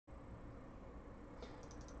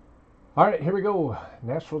All right, here we go.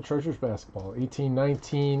 Nashville Treasures basketball,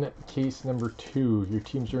 1819, case number 2. Your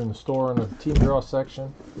teams are in the store in the team draw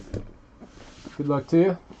section. Good luck to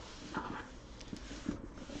you.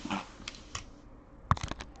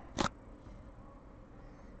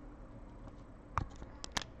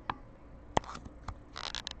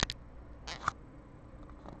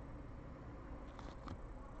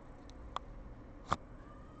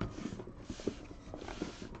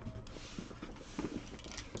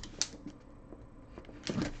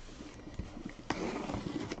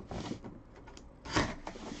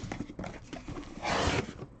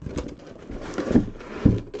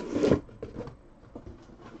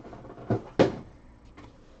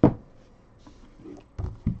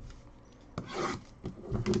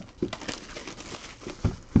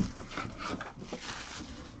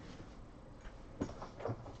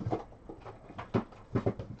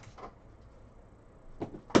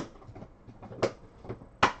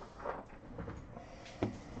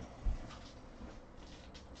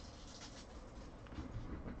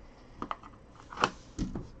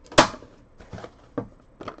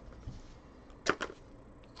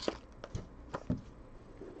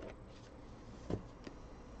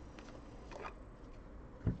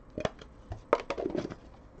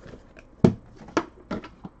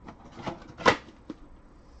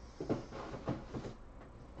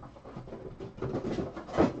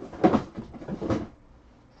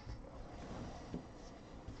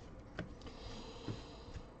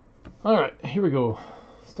 All right, here we go.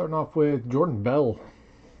 Starting off with Jordan Bell,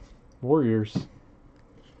 Warriors.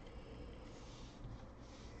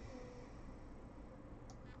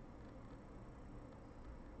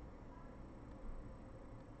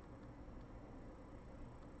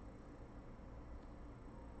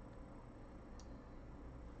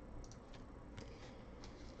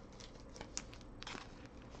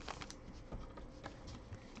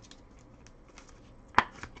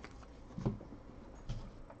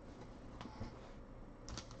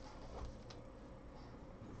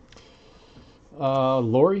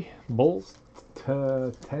 Lori, Bulls,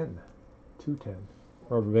 10. 210.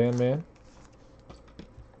 Rubber Band Man.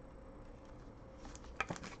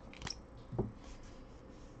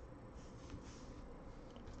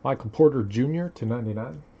 Michael Porter Jr. to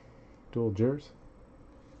 99. Dual Jers.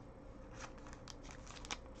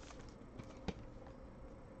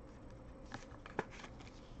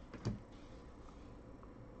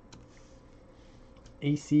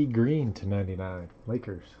 AC Green to 99.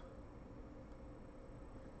 Lakers.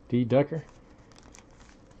 D. Decker.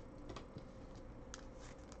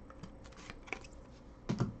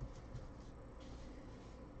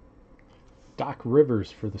 Doc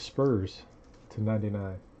Rivers for the Spurs to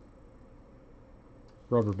 99.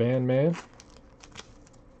 Rubber Band Man.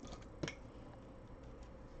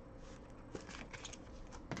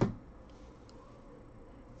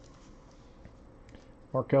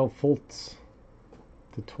 Markelle Fultz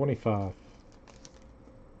to 25.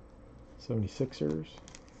 76ers.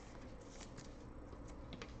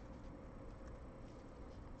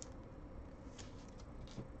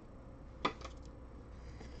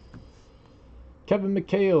 Kevin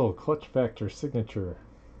McHale, Clutch Factor signature.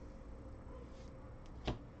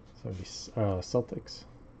 Celtics.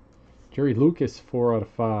 Jerry Lucas, 4 out of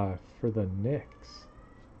 5 for the Knicks.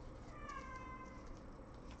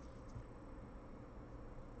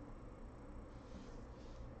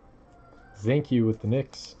 Zanke with the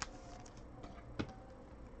Knicks.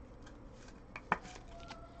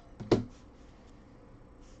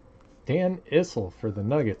 Dan Issel for the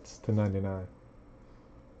Nuggets to 99.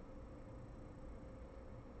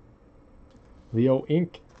 Leo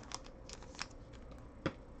Inc.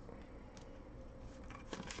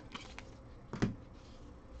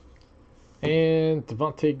 And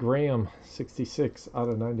Devontae Graham, 66 out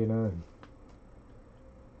of 99.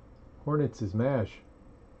 Hornets is MASH.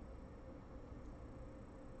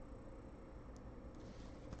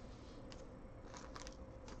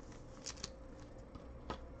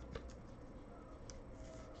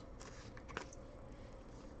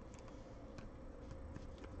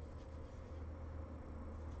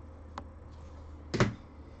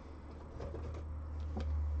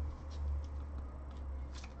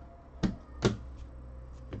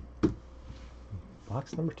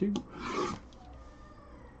 Box number 2.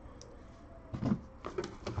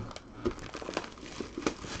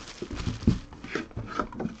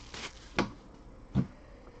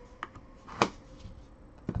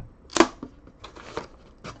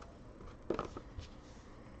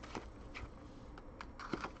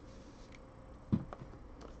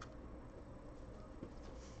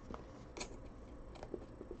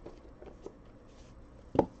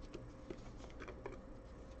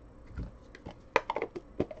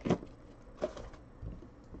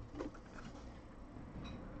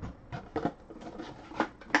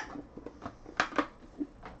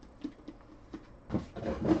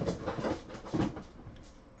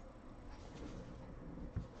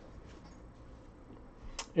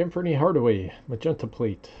 Anthony Hardaway, magenta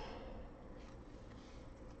plate.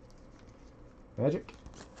 Magic.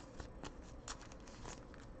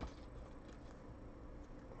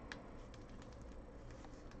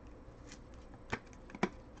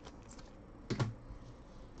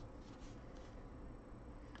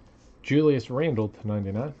 Julius Randle to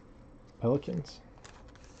 99. Pelicans.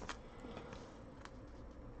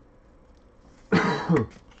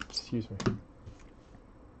 Excuse me.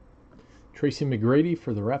 Tracy McGrady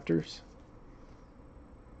for the Raptors.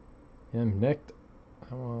 M. Necht.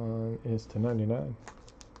 That one is to 99.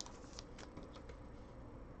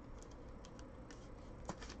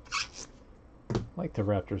 I like the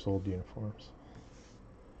Raptors' old uniforms.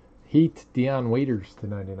 Heat. Dion Waiters to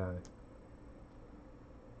 99.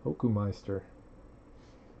 Okumeister.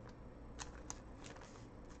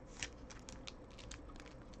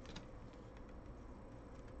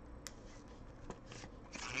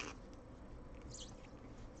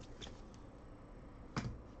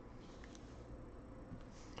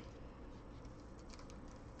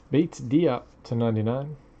 Bates Diop to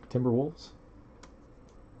 99. Timberwolves.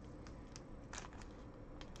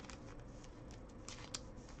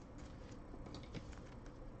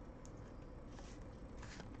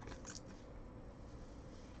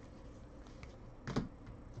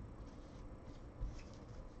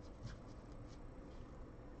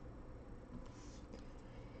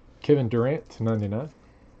 Kevin Durant to 99.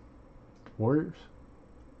 Warriors.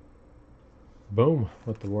 Boom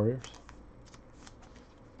with the Warriors.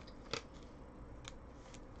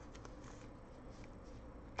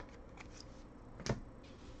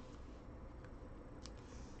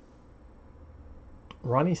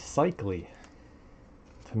 Ronnie Cycli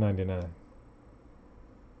to 99.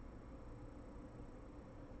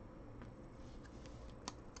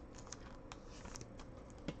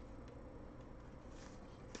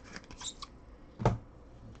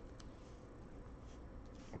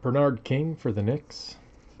 Bernard King for the Knicks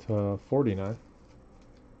to 49.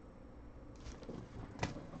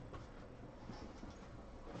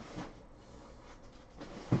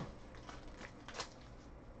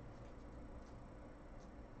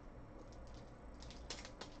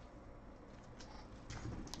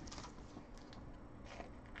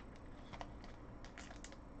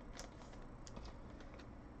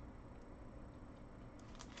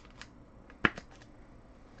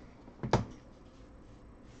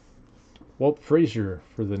 Walt Frazier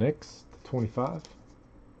for the Knicks, 25.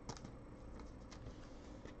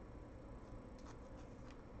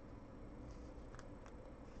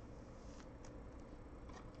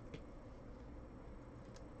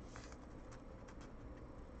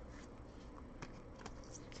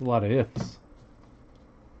 It's a lot of ifs.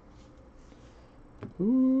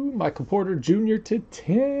 Ooh, Michael Porter Jr. to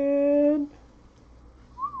 10.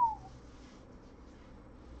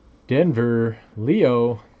 Denver,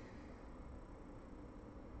 Leo.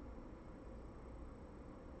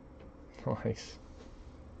 Nice.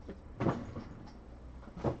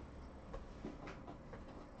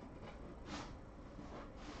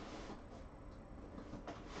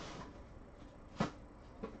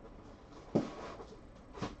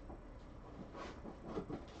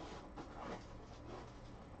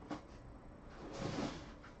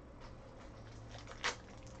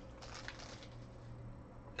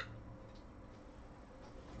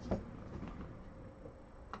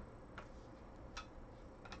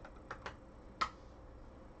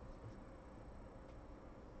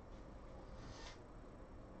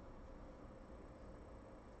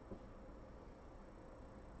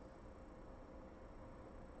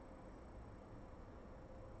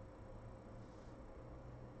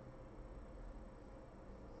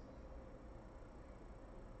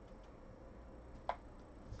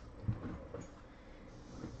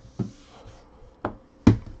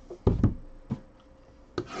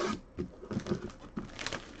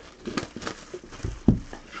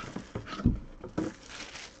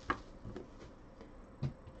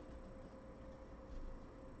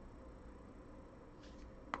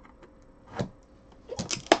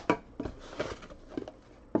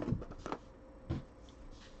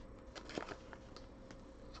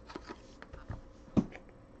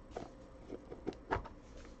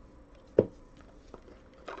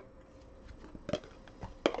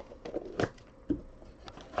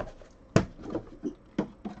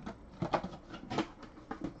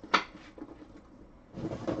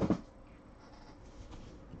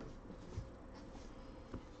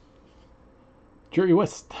 Jerry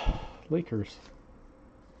West, Lakers.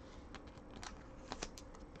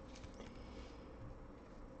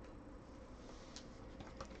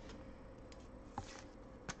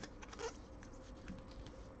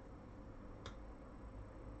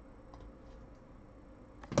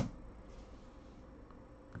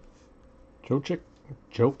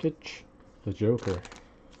 Jokic, the Joker.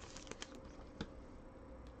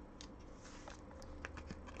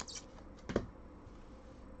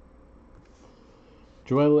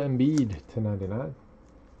 Joel Embiid /99.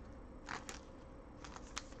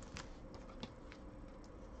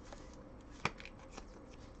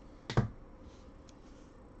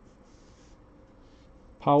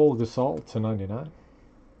 Paul Gasol /99.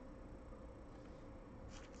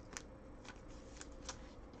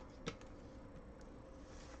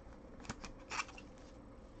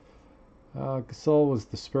 Gasol was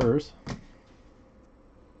the Spurs.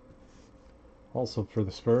 Also for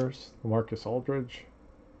the Spurs, LaMarcus Aldridge.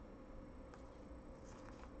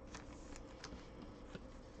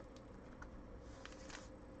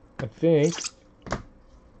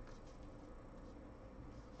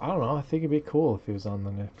 I don't know, I think it'd be cool if he was on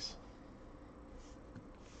the Knicks.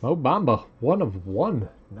 Mo Bamba, 1 of 1.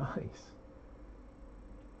 Nice.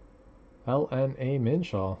 LNA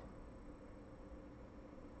Minshaw.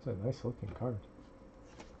 It's a nice looking card.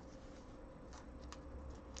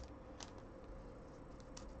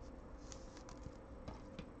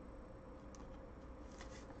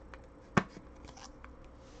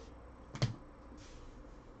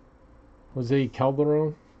 Jose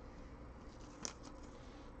Calderon,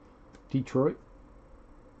 Detroit.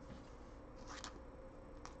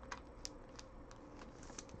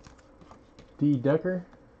 D. Decker.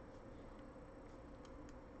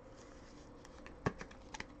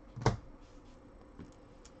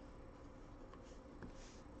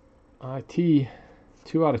 IT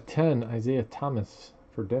 2 out of 10, Isaiah Thomas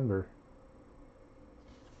for Denver.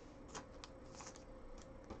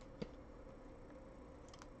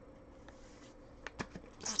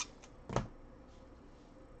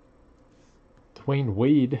 Dwayne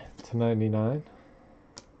Wade /99.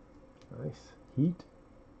 Nice. Heat.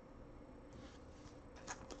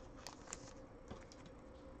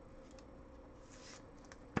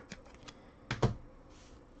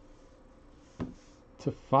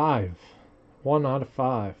 /5. 1 out of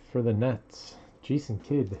 5 for the Nets. Jason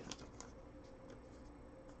Kidd.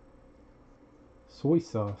 Soy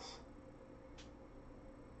sauce.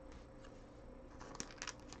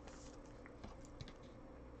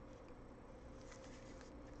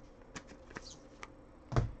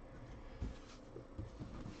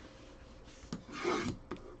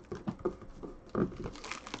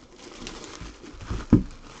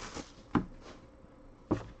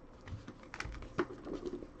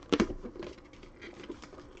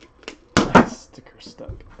 Sticker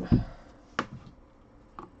stuck.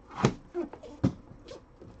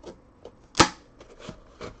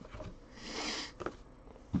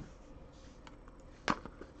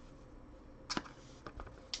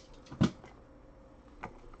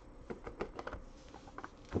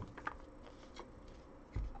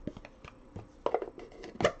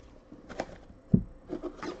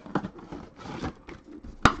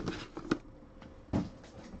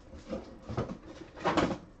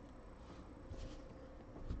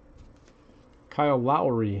 Kyle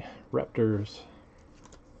Lowry, Raptors.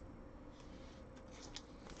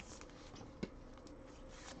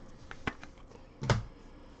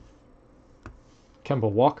 Kemba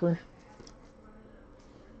Walker.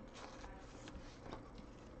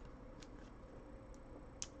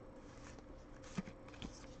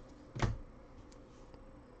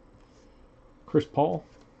 Chris Paul.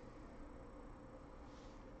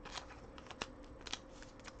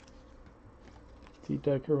 D.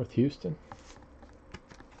 Decker with Houston.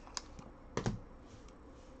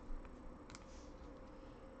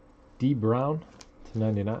 D. Brown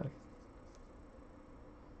 /99.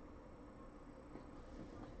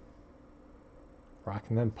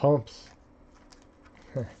 Rocking them pumps.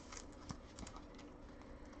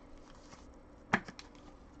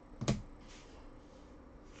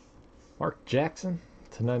 Mark Jackson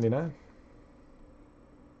 /99.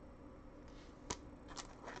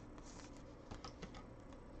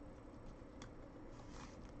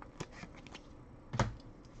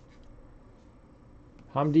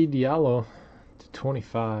 Hamdi Diallo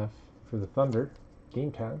 /25 for the Thunder.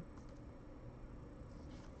 Game time.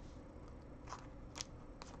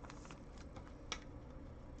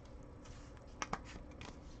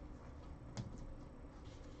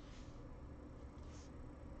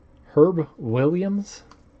 Herb Williams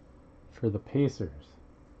for the Pacers.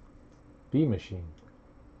 B Machine.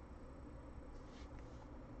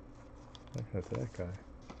 That's that guy.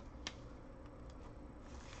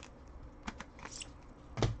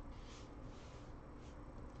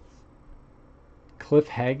 Cliff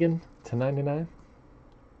Hagan /99.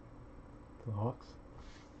 The Hawks.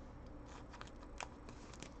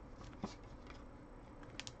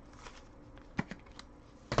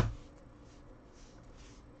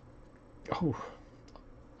 Whew.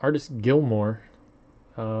 Artist Gilmore.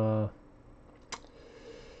 Is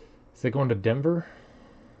it going to Denver?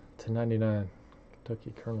 To 99.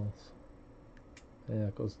 Kentucky Colonels. Yeah,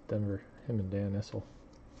 it goes to Denver. Him and Dan Issel.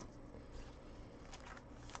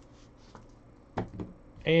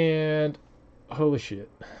 And holy shit.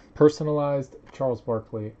 Personalized Charles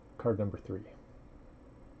Barkley, card number 3.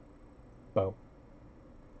 Boom.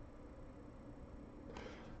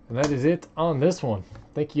 And that is it on this one.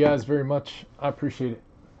 Thank you guys very much. I appreciate it.